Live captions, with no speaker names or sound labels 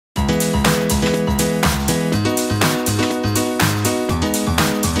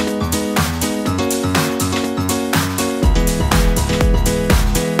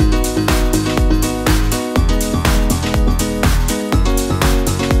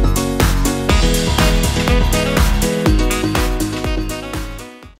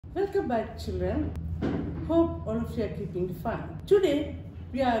children. Hope all of you are keeping fine. Today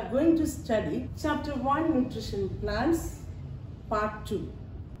we are going to study chapter 1 Nutrition Plants part 2.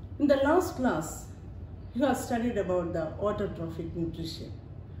 In the last class you have studied about the autotrophic nutrition.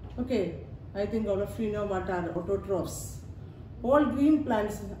 Okay, I think all of you know what are autotrophs. All green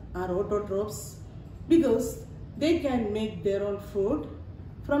plants are autotrophs because they can make their own food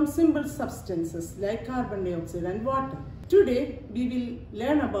from simple substances like carbon dioxide and water. Today we will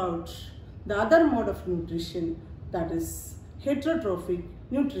learn about the other mode of nutrition, that is heterotrophic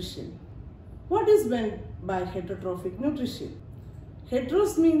nutrition. What is meant by heterotrophic nutrition?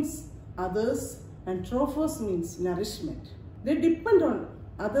 Heteros means others and trophos means nourishment. They depend on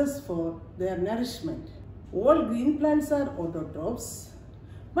others for their nourishment. All green plants are autotrophs,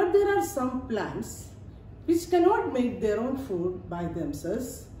 but there are some plants which cannot make their own food by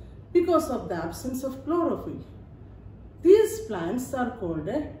themselves because of the absence of chlorophyll. These plants are called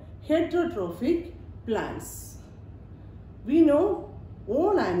heterotrophic plants. We know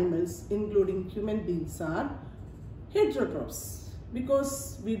all animals, including human beings, are heterotrophs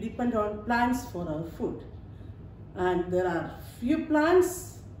because we depend on plants for our food. And there are few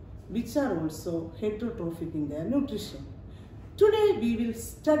plants which are also heterotrophic in their nutrition. Today we will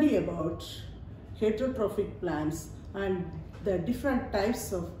study about heterotrophic plants and the different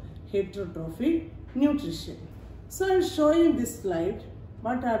types of heterotrophic nutrition. So I will show you in this slide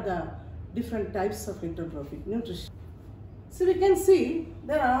what are the different types of heterotrophic nutrition. So we can see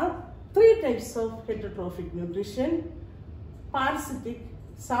there are three types of heterotrophic nutrition: parasitic,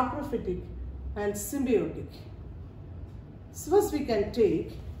 saprophytic and symbiotic. So first we can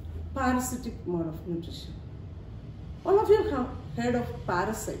take parasitic mode of nutrition. All of you have heard of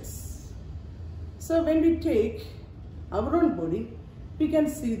parasites. So when we take our own body, we can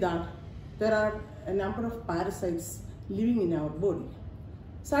see that there are a number of parasites living in our body.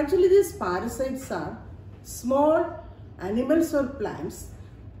 So actually these parasites are small animals or plants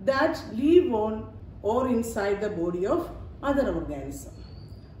that live on or inside the body of other organisms.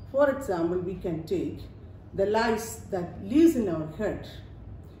 For example, we can take the lice that lives in our head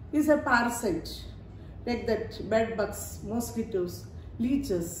is a parasite, like that bed bugs, mosquitoes,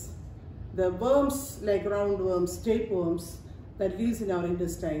 leeches, the worms like roundworms, tapeworms that lives in our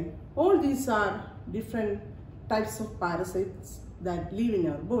intestine. All these are different types of parasites that live in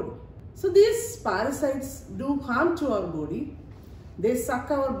our body. So these parasites do harm to our body. They suck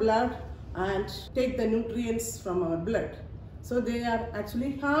our blood and take the nutrients from our blood. So they are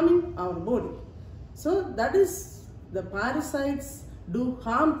actually harming our body. So that is, the parasites do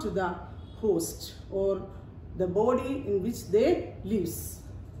harm to the host or the body in which they live.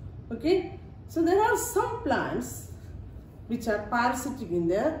 Okay, so there are some plants which are parasitic in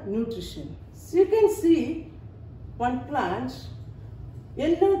their nutrition. So you can see one plant,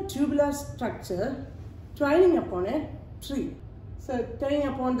 yellow tubular structure twining upon a tree. So twining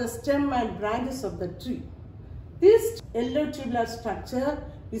upon the stem and branches of the tree. This yellow tubular structure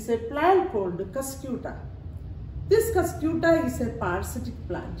is a plant called cuscuta. This cuscuta is a parasitic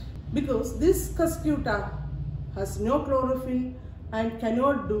plant because this cuscuta has no chlorophyll and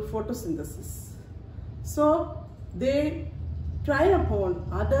cannot do photosynthesis. So they twine upon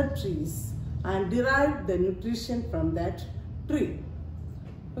other trees and derive the nutrition from that tree.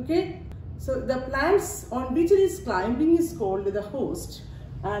 Okay, so the plants on which it is climbing is called the host,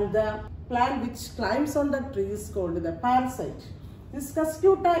 and the plant which climbs on the tree is called the parasite. This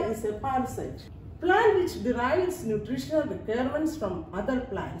cuscuta is a parasite. Plant which derives nutritional requirements from other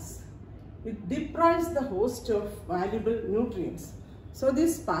plants. It deprives the host of valuable nutrients. So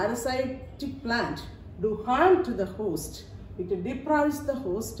this parasitic plant do harm to the host. It deprives the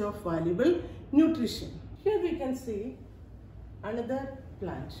host of valuable nutrition. Here we can see another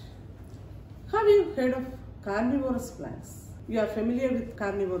plant. Have you heard of carnivorous plants? You are familiar with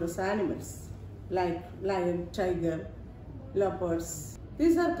carnivorous animals like lion, tiger, leopards.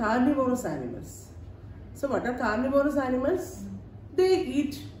 These are carnivorous animals. So what are carnivorous animals? They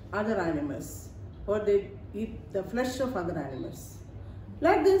eat other animals or they eat the flesh of other animals.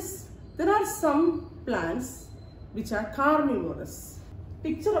 Like this, there are some plants which are carnivorous.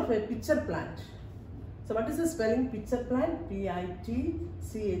 Picture of a pitcher plant. So what is the spelling pitcher plant? P-I-T-C-H-E-R.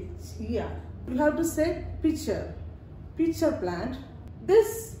 You have to say pitcher. Pitcher plant.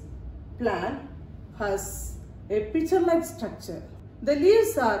 This plant has a pitcher-like structure. The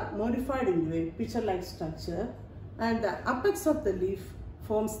leaves are modified into a pitcher-like structure and the apex of the leaf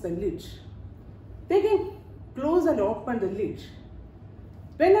forms the lid. They can close and open the lid.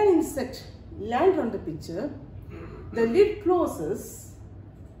 When an insect lands on the pitcher, the lid closes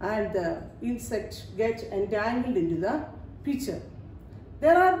and the insect gets entangled into the pitcher.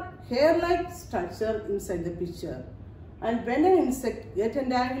 There are hair-like structure inside the picture. And when an insect gets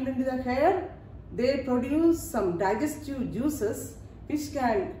entangled into the hair, they produce some digestive juices which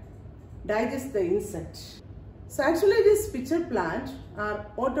can digest the insect. So actually these pitcher plants are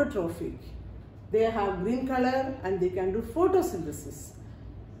autotrophic. They have green color and they can do photosynthesis.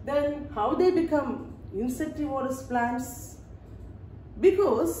 Then how they become insectivorous plants?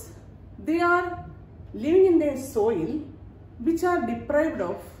 Because they are living in their soil which are deprived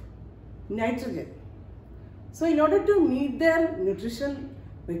of nitrogen. So in order to meet their nutritional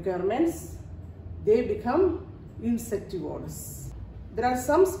requirements, they become insectivorous. There are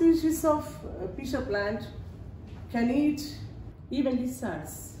some species of pitcher plant can eat even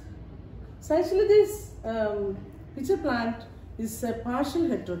lizards. So actually this pitcher plant is a partial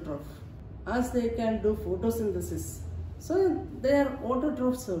heterotroph as they can do photosynthesis. So they are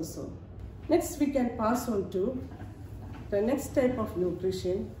autotrophs also. Next we can pass on to the next type of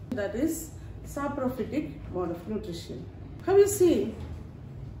nutrition, that is saprophytic mode of nutrition. Have you seen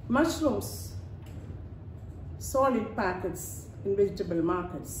mushrooms sold in packets in vegetable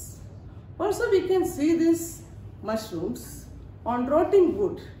markets? Also we can see these mushrooms on rotting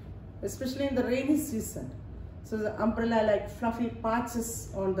wood, especially in the rainy season. So the umbrella like fluffy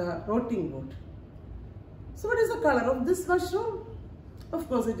patches on the rotting wood. So what is the color of this mushroom? Of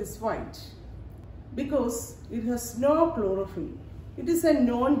course it is white because it has no chlorophyll. It is a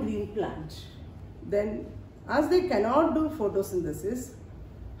non-green plant. Then as they cannot do photosynthesis,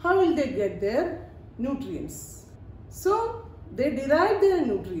 how will they get their nutrients? So they derive their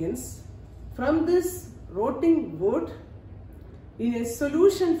nutrients from this rotting wood in a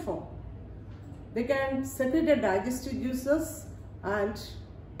solution form. They can secrete the digestive juices and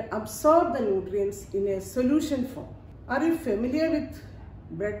absorb the nutrients in a solution form. Are you familiar with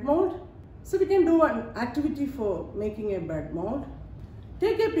bread mold? So we can do an activity for making a bread mold.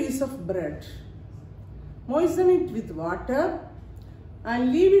 Take a piece of bread, moisten it with water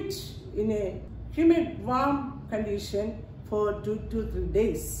and leave it in a humid, warm condition for 2 to 3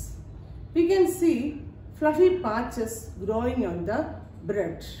 days. We can see fluffy patches growing on the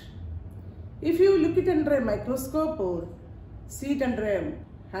bread. If you look it under a microscope or see it under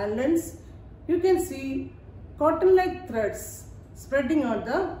a hand lens, you can see cotton-like threads spreading on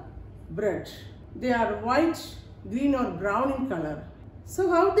the bread. They are white, green or brown in color. So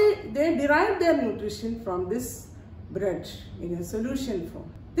how they derive their nutrition from this bread in a solution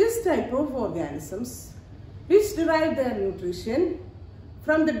form. This type of organisms which derive their nutrition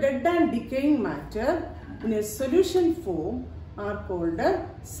from the dead and decaying matter in a solution form are called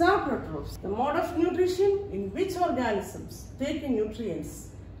saprotrophs. The mode of nutrition in which organisms take in nutrients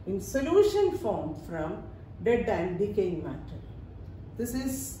in solution form from dead and decaying matter. This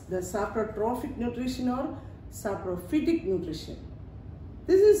is the saprotrophic nutrition or saprophytic nutrition.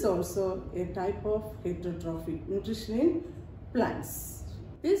 This is also a type of heterotrophic nutrition in plants.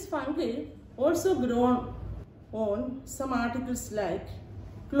 These fungi also grow on some articles like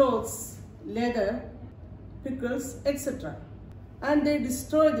clothes, leather, pickles, etc. And they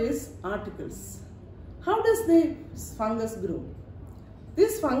destroy these articles. How does the fungus grow?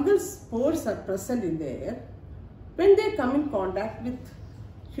 These fungal spores are present in the air. When they come in contact with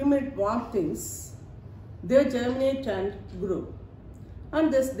humid, warm things, they germinate and grow.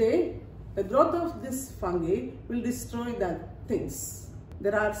 And thus the growth of this fungi will destroy the things.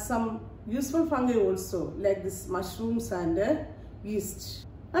 There are some useful fungi also, like this mushrooms and yeast.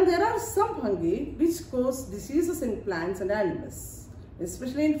 And there are some fungi which cause diseases in plants and animals,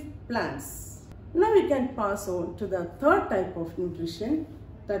 especially in plants. Now we can pass on to the third type of nutrition,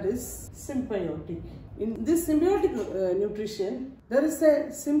 that is symbiotic. In this symbiotic nutrition, there is a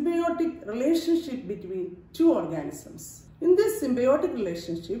symbiotic relationship between two organisms. In this symbiotic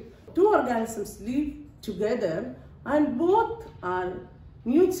relationship, two organisms live together and both are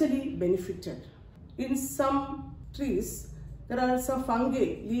mutually benefited. In some trees, there are some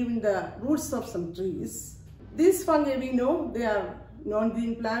fungi live in the roots of some trees. These fungi, we know, they are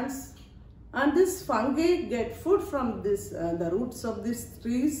non-green plants, and these fungi get food from the roots of these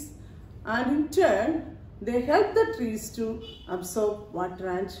trees, and in turn they help the trees to absorb water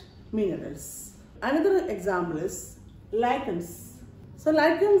and minerals. Another example is lichens. So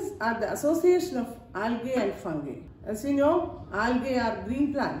lichens are the association of algae and fungi. As you know, algae are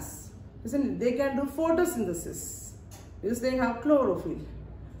green plants, isn't it? They can do photosynthesis because they have chlorophyll.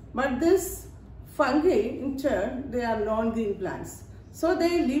 But this fungi, in turn, they are non-green plants. So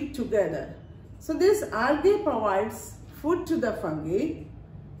they live together. So this algae provides food to the fungi,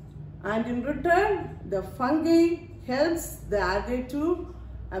 and in return, the fungi helps the algae to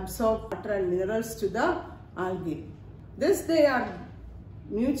absorb water and minerals to the algae. Thus they are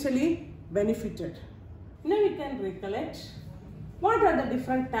mutually benefited. Now we can recollect what are the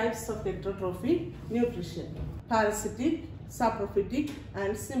different types of heterotrophic nutrition: parasitic, saprophytic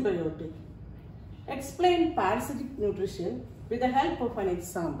and symbiotic. Explain parasitic nutrition with the help of an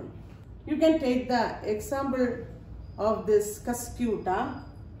example. You can take the example of this cuscuta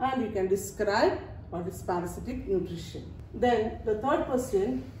and you can describe what is parasitic nutrition. Then the third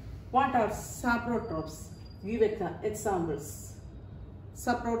question, what are saprotrophs? Give examples.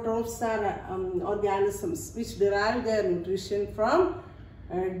 Saprotrophs are organisms which derive their nutrition from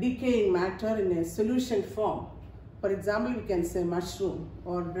decaying matter in a solution form. For example, we can say mushroom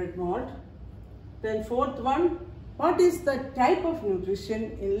or bread mold. Then fourth one, what is the type of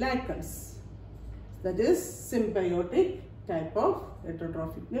nutrition in lichens? That is symbiotic type of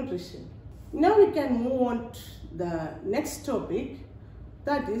heterotrophic nutrition. Now we can move on to the next topic,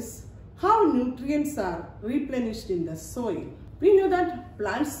 that is how nutrients are replenished in the soil. We know that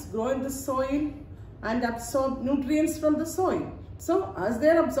plants grow in the soil and absorb nutrients from the soil. So as they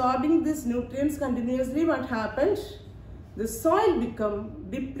are absorbing these nutrients continuously, what happens? The soil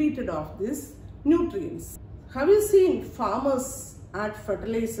becomes depleted of these nutrients. Have you seen farmers add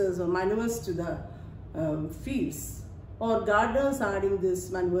fertilizers or manures to the fields, or gardeners adding these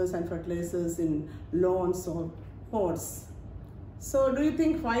manures and fertilizers in lawns or pots? So do you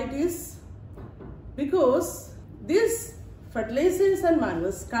think why it is? Because these fertilizers and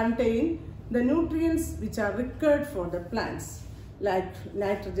manures contain the nutrients which are required for the plants, like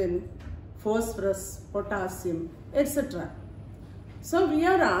nitrogen, phosphorus, potassium, etc. So we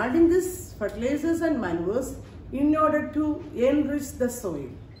are adding these fertilizers and manures in order to enrich the soil.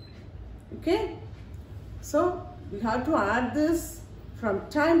 Okay? So we have to add this from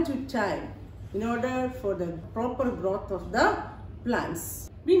time to time in order for the proper growth of the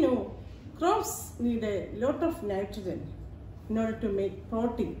plants. We know crops need a lot of nitrogen in order to make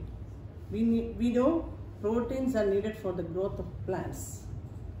protein. We know proteins are needed for the growth of plants,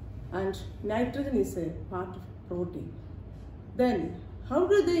 and nitrogen is a part of protein. Then how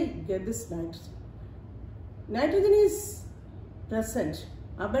do they get this nitrogen? Nitrogen is present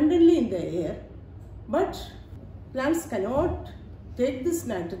abundantly in the air, but plants cannot take this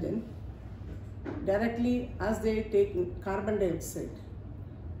nitrogen directly as they take carbon dioxide.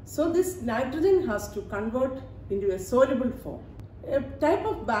 So this nitrogen has to convert into a soluble form. A type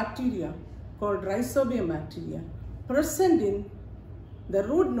of bacteria called rhizobium bacteria present in the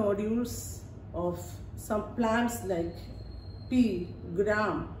root nodules of some plants like pea,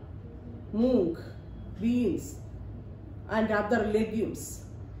 gram, mung, beans and other legumes.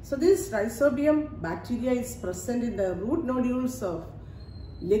 So this rhizobium bacteria is present in the root nodules of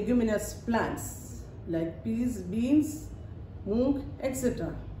leguminous plants like peas, beans, mung,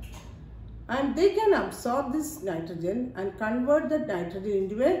 etc. And they can absorb this nitrogen and convert the nitrogen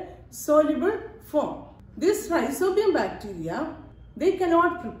into a soluble form. This rhizobium bacteria, they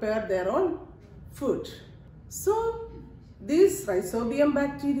cannot prepare their own food. So these rhizobium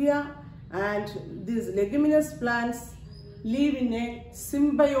bacteria and these leguminous plants live in a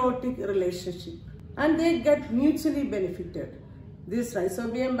symbiotic relationship and they get mutually benefited. These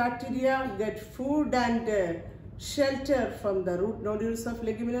rhizobium bacteria get food and shelter from the root nodules of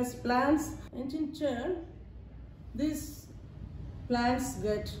leguminous plants, and in turn these plants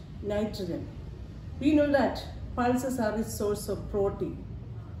get nitrogen. We know that pulses are the source of protein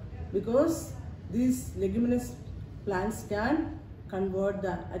because these leguminous plants can convert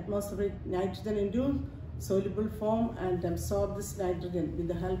the atmospheric nitrogen into soluble form and absorb this nitrogen with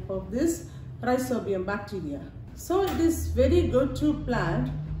the help of this rhizobium bacteria. So it is very good to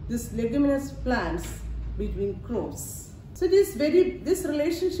plant these leguminous plants between crops. So this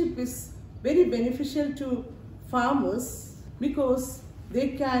relationship is very beneficial to farmers because they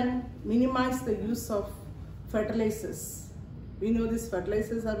can minimize the use of fertilizers. We know these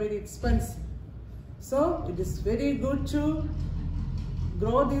fertilizers are very expensive. So it is very good to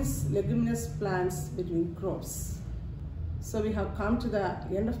grow these leguminous plants between crops. So we have come to the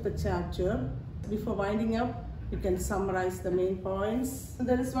end of the chapter. Before winding up, we can summarize the main points. So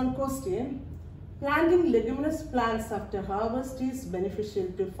there is one question. Planting leguminous plants after harvest is beneficial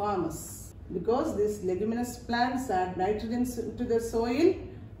to farmers because these leguminous plants add nitrogen to the soil,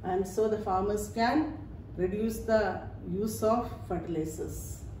 and so the farmers can reduce the use of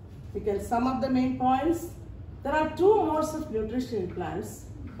fertilizers. We can sum up the main points. There are two modes of nutrition in plants,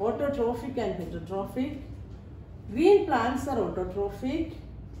 autotrophic and heterotrophic. Green plants are autotrophic.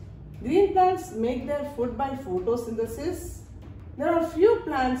 Green plants make their food by photosynthesis. There are few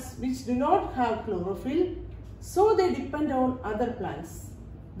plants which do not have chlorophyll, so they depend on other plants.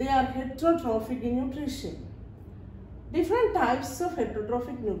 They are heterotrophic in nutrition. Different types of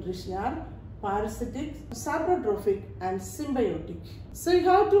heterotrophic nutrition are parasitic, saprotrophic and symbiotic. So you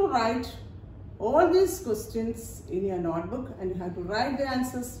have to write all these questions in your notebook and you have to write the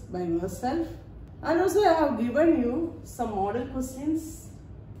answers by yourself. And also I have given you some model questions.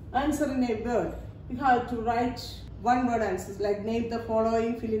 Answer in a word. You have to write one-word answers like name the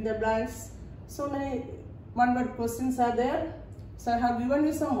following, fill in the blanks. So many one-word questions are there. So I have given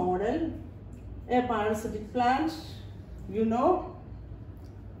you some model. A parasitic plant, you know,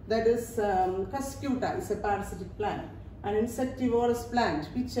 that is Cuscuta is a parasitic plant. An insectivorous plant,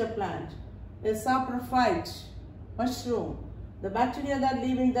 pitcher plant. A saprophyte, mushroom. The bacteria that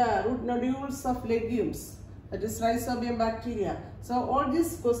live in the root nodules of legumes, that is rhizobium bacteria. So all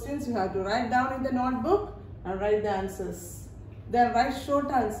these questions you have to write down in the notebook and write the answers. Then write short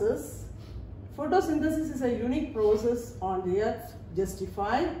answers. Photosynthesis is a unique process on the earth.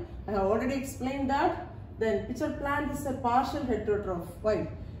 Justify. I have already explained that. Then pitcher plant is a partial heterotroph. Why?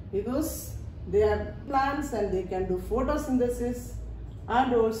 Because they are plants and they can do photosynthesis,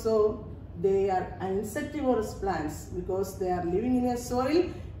 and also they are insectivorous plants because they are living in a soil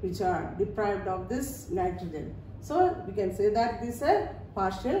which are deprived of this nitrogen. So we can say that this is a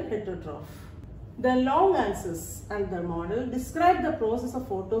partial heterotroph. The long answers and the model describe the process of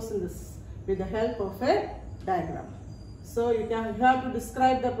photosynthesis with the help of a diagram. So you have to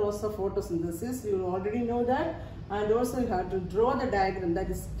describe the process of photosynthesis. You already know that. And also you have to draw the diagram, that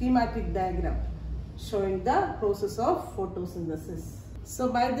is schematic diagram showing the process of photosynthesis. So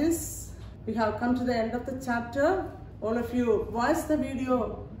by this we have come to the end of the chapter. All of you watch the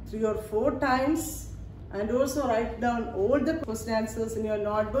video 3 or 4 times and also write down all the question answers in your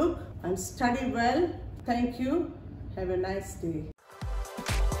notebook and study well. Thank you. Have a nice day.